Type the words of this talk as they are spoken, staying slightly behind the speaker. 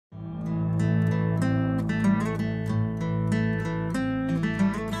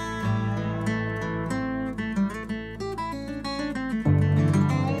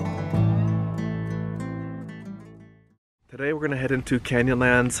Today we're gonna head into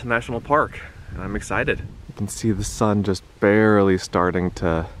Canyonlands National Park, and I'm excited. You can see the sun just barely starting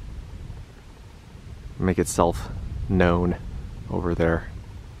to make itself known over there.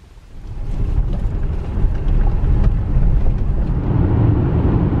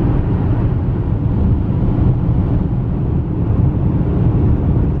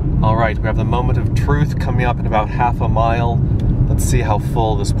 All right, we have the moment of truth coming up in about half a mile. Let's see how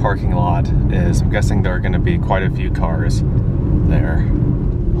full this parking lot is. I'm guessing there are going to be quite a few cars there.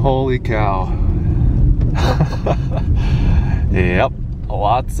 Holy cow. Yep,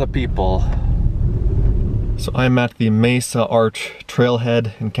 lots of people. So I'm at the Mesa Arch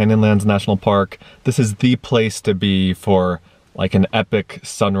trailhead in Canyonlands National Park. This is the place to be for like an epic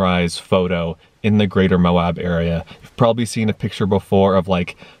sunrise photo in the greater Moab area. You've probably seen a picture before of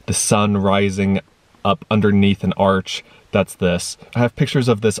like the sun rising up underneath an arch. That's this. I have pictures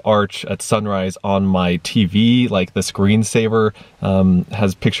of this arch at sunrise on my TV, like the screensaver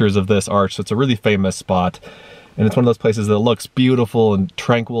has pictures of this arch, so it's a really famous spot. And it's one of those places that looks beautiful and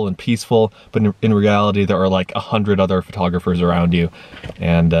tranquil and peaceful, but in reality there are like 100 other photographers around you.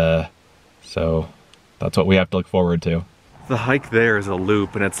 And so that's what we have to look forward to. The hike there is a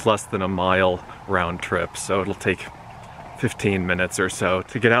loop and it's less than a mile round trip, so it'll take 15 minutes or so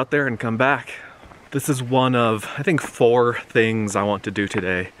to get out there and come back. This is one of, I think, 4 things I want to do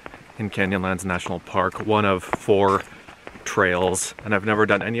today in Canyonlands National Park. One of 4 trails, and I've never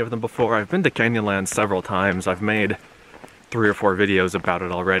done any of them before. I've been to Canyonlands several times. I've made 3 or 4 videos about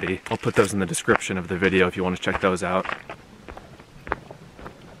it already. I'll put those in the description of the video if you want to check those out.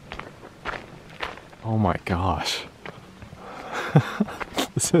 Oh my gosh.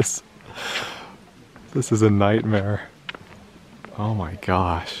 This is a nightmare. Oh my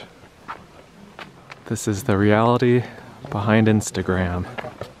gosh. This is the reality behind Instagram.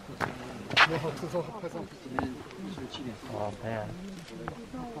 Oh man.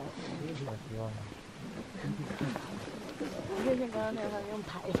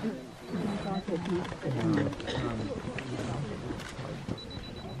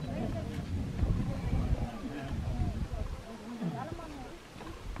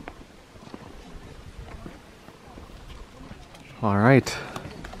 All right,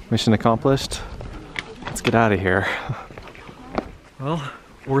 mission accomplished. Let's get out of here. Well,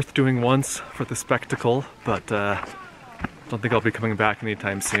 worth doing once for the spectacle, but don't think I'll be coming back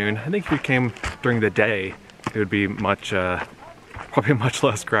anytime soon. I think if we came during the day, it would be probably much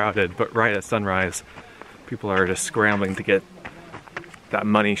less crowded, but right at sunrise, people are just scrambling to get that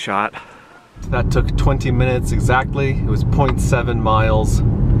money shot. That took 20 minutes exactly. It was 0.7 miles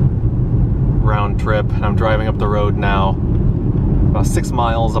round trip, and I'm driving up the road now. About 6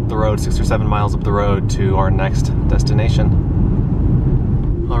 miles up the road, 6 or 7 miles up the road to our next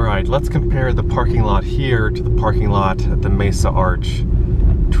destination. All right, let's compare the parking lot here to the parking lot at the Mesa Arch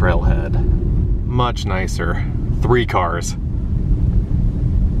trailhead. Much nicer. 3 cars.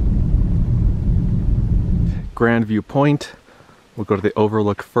 Grand View Point. We'll go to the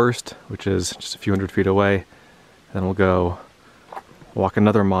Overlook first, which is just a few hundred feet away. Then we'll go walk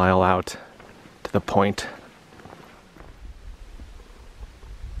another mile out to the point.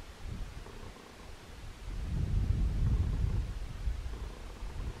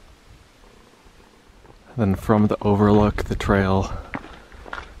 Then from the Overlook, the trail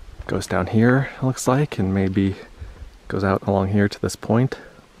goes down here, it looks like, and maybe goes out along here to this point.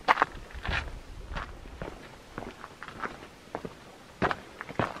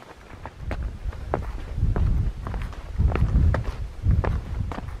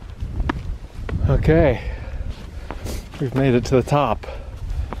 Okay, we've made it to the top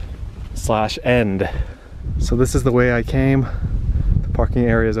 / end. So this is the way I came. The parking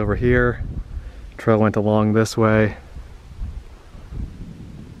area is over here. Trail went along this way.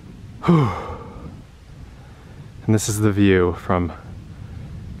 Whew. And this is the view from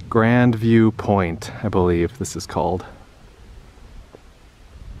Grand View Point, I believe this is called.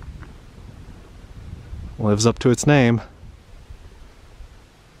 Lives up to its name.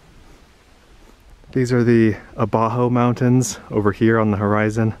 These are the Abajo Mountains over here on the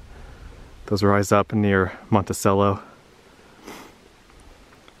horizon. Those rise up near Monticello.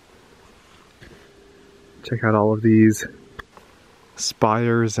 Check out all of these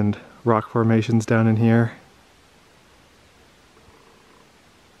spires and rock formations down in here.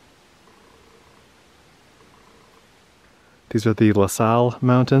 These are the La Salle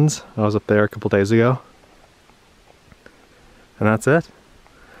Mountains. I was up there a couple days ago. And that's it.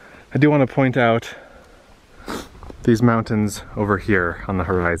 I do want to point out these mountains over here on the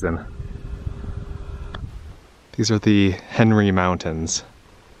horizon. These are the Henry Mountains.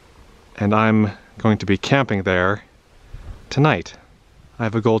 And I'm going to be camping there tonight. I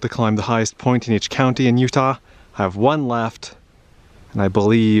have a goal to climb the highest point in each county in Utah. I have one left, and I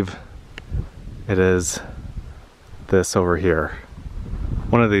believe it is this over here.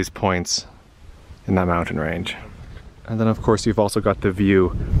 One of these points in that mountain range. And then of course you've also got the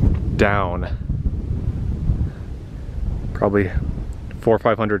view down probably 400 or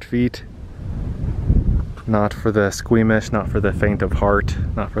 500 feet. Not for the squeamish, not for the faint of heart,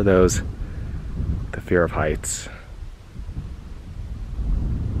 not for those, the fear of heights.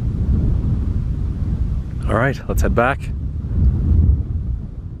 All right, let's head back.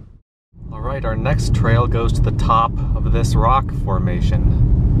 All right, our next trail goes to the top of this rock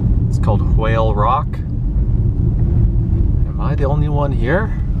formation. It's called Whale Rock. Am I the only one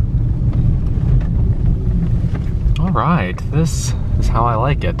here? All right, this is how I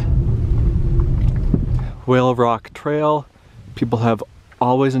like it. Whale Rock Trail. People have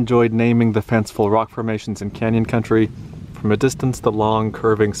always enjoyed naming the fanciful rock formations in canyon country. From a distance, the long,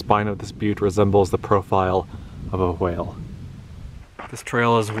 curving spine of this butte resembles the profile of a whale. This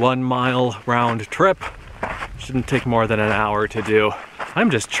trail is 1 mile round trip. Shouldn't take more than an hour to do. I'm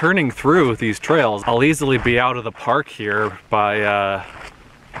just churning through these trails. I'll easily be out of the park here by, I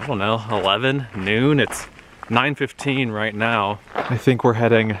don't know, 11, noon. It's 9:15 right now. I think we're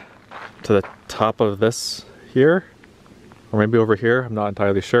heading to the top of this here, or maybe over here. I'm not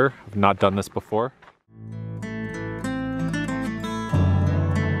entirely sure. I've not done this before.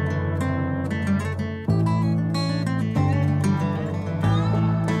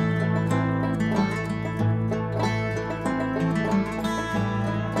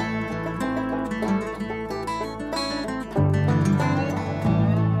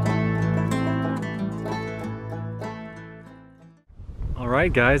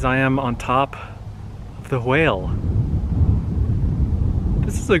 Alright guys, I am on top of the whale.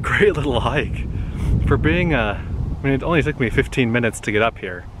 This is a great little hike. For being I mean, it only took me 15 minutes to get up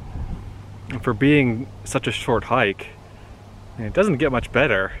here. And for being such a short hike, it doesn't get much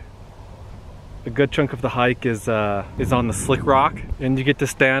better. A good chunk of the hike is on the slick rock, and you get to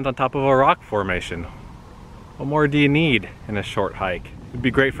stand on top of a rock formation. What more do you need in a short hike? It'd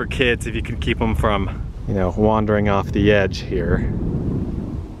be great for kids if you could keep them from, you know, wandering off the edge here.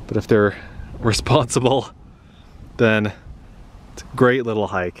 But if they're responsible, then it's a great little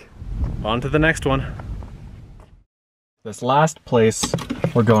hike. On to the next one. This last place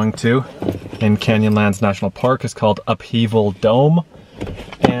we're going to in Canyonlands National Park is called Upheaval Dome.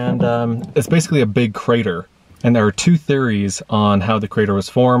 And it's basically a big crater. And there are two theories on how the crater was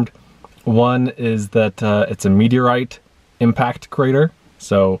formed. One is that it's a meteorite impact crater.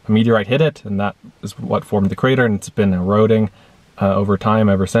 So a meteorite hit it, and that is what formed the crater, and it's been eroding over time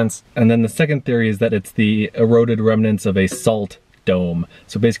ever since. And then the second theory is that it's the eroded remnants of a salt dome.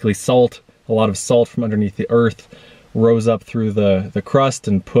 So basically salt, a lot of salt from underneath the earth rose up through the crust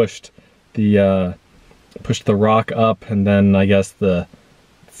and pushed the rock up, and then I guess the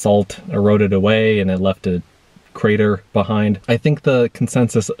salt eroded away and it left a crater behind. I think the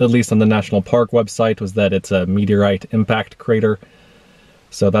consensus, at least on the National Park website, was that it's a meteorite impact crater.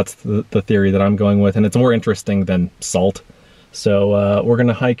 So that's the theory that I'm going with, and it's more interesting than salt. So we're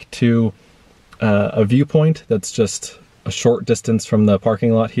gonna hike to a viewpoint that's just a short distance from the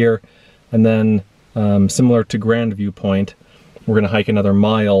parking lot here, and then similar to Grand Viewpoint, we're gonna hike another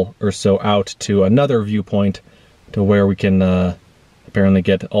mile or so out to another viewpoint to where we can apparently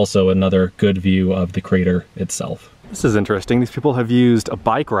get also another good view of the crater itself. This is interesting. These people have used a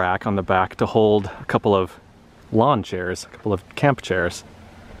bike rack on the back to hold a couple of lawn chairs, a couple of camp chairs.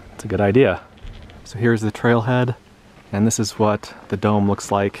 It's a good idea. So here's the trailhead, and this is what the dome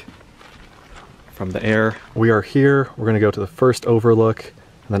looks like from the air. We are here. We're gonna go to the first overlook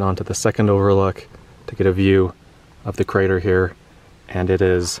and then on to the second overlook to get a view of the crater here. And it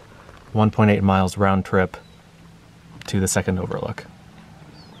is 1.8 miles round trip to the second overlook.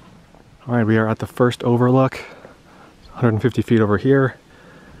 All right, we are at the first overlook, 150 feet over here.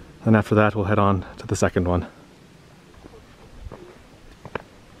 And after that, we'll head on to the second one.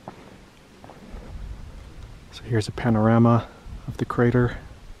 So here's a panorama of the crater.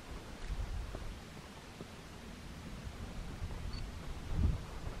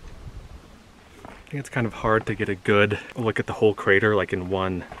 I think it's kind of hard to get a good look at the whole crater like in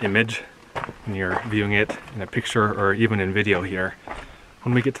one image when you're viewing it in a picture or even in video here.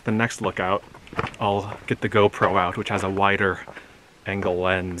 When we get to the next lookout, I'll get the GoPro out, which has a wider angle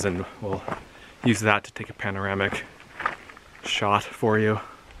lens, and we'll use that to take a panoramic shot for you.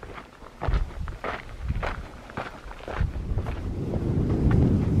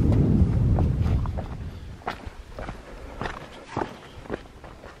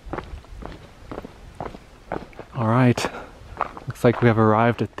 All right, Looks like we have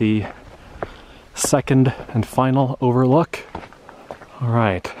arrived at the second and final overlook. All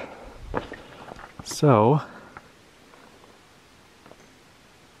right, so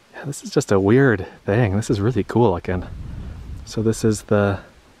yeah, this is just a weird thing. This is really cool looking. So this is the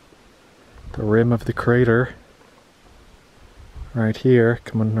rim of the crater right here,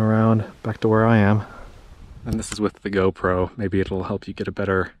 coming around back to where I am. And this is with the GoPro. Maybe it'll help you get a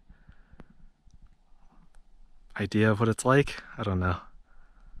better idea of what it's like. I don't know,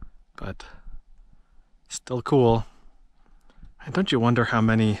 but still cool. And don't you wonder how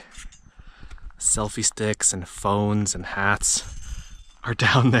many selfie sticks and phones and hats are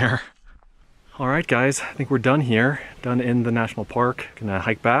down there? All right, guys, I think we're done here, done in the national park. Gonna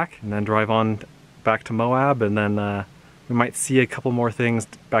hike back and then drive on back to Moab, and then we might see a couple more things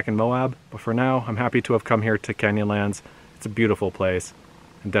back in Moab. But for now, I'm happy to have come here to Canyonlands. It's a beautiful place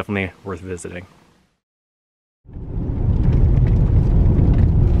and definitely worth visiting.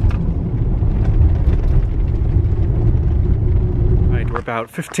 We're about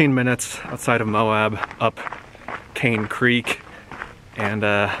 15 minutes outside of Moab, up Cane Creek, and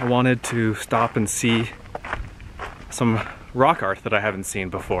I wanted to stop and see some rock art that I haven't seen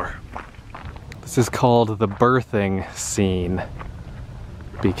before. This is called the birthing scene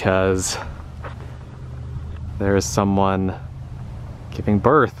because there is someone giving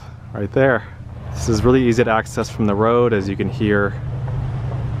birth right there. This is really easy to access from the road, as you can hear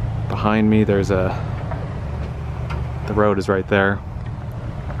behind me. The road is right there.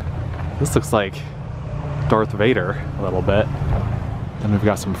 This looks like Darth Vader a little bit. And we've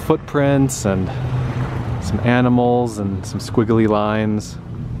got some footprints and some animals and some squiggly lines.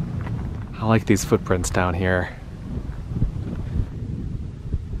 I like these footprints down here.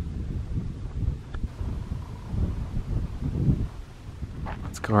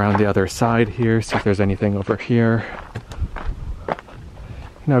 Let's go around the other side here, see if there's anything over here. You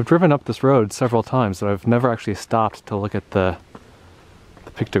know, I've driven up this road several times, but I've never actually stopped to look at the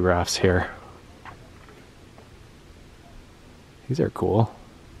pictographs here. These are cool.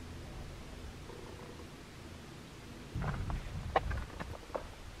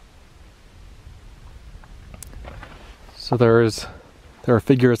 So there are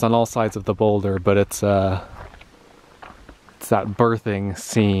figures on all sides of the boulder, but it's that birthing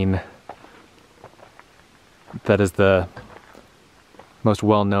scene that is the most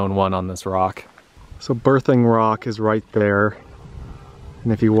well-known one on this rock. So Birthing Rock is right there.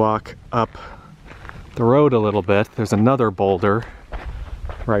 And if you walk up the road a little bit, there's another boulder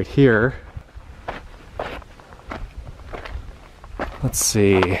right here. Let's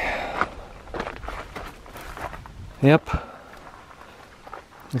see. Yep.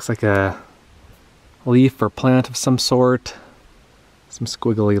 Looks like a leaf or plant of some sort. Some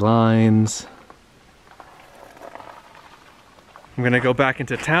squiggly lines. I'm gonna go back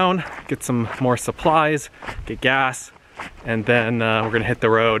into town, get some more supplies, get gas, and then we're gonna hit the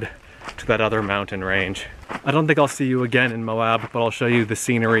road to that other mountain range. I don't think I'll see you again in Moab, but I'll show you the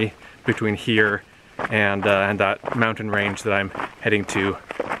scenery between here and that mountain range that I'm heading to,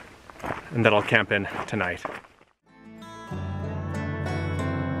 and that I'll camp in tonight.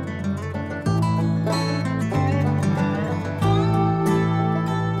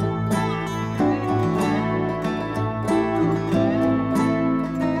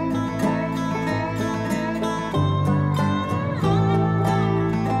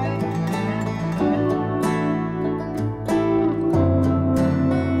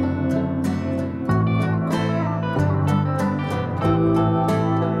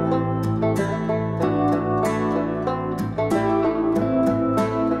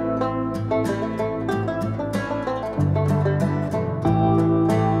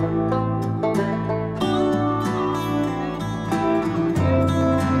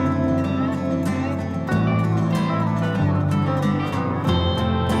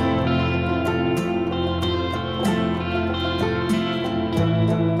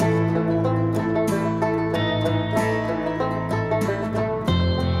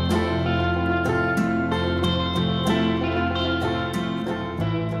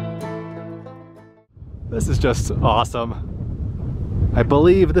 This is just awesome. I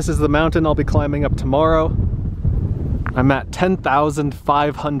believe this is the mountain I'll be climbing up tomorrow. I'm at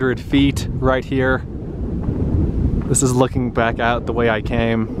 10,500 feet right here. This is looking back out the way I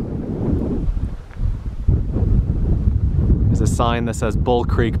came. There's a sign that says Bull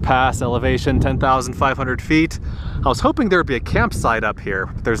Creek Pass, elevation 10,500 feet. I was hoping there would be a campsite up here,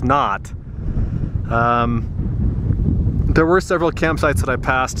 but there's not. There were several campsites that I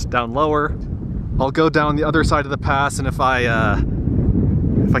passed down lower. I'll go down the other side of the pass, and if I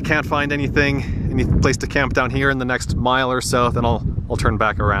can't find anything any place to camp down here in the next mile or so, then I'll turn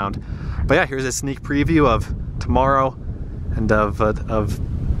back around. But yeah, here's a sneak preview of tomorrow and of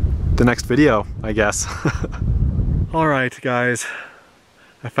the next video, I guess. All right, guys,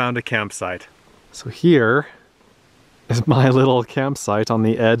 I found a campsite. So here is my little campsite on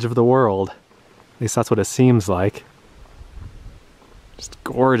the edge of the world. At least that's what it seems like. Just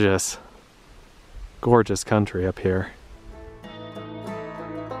gorgeous, gorgeous country up here.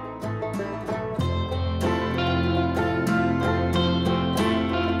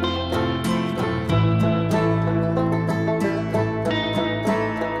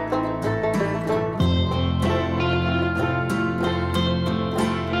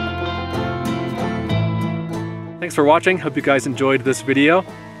 Thanks for watching. Hope you guys enjoyed this video.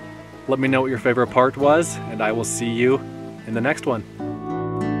 Let me know what your favorite part was, and I will see you in the next one.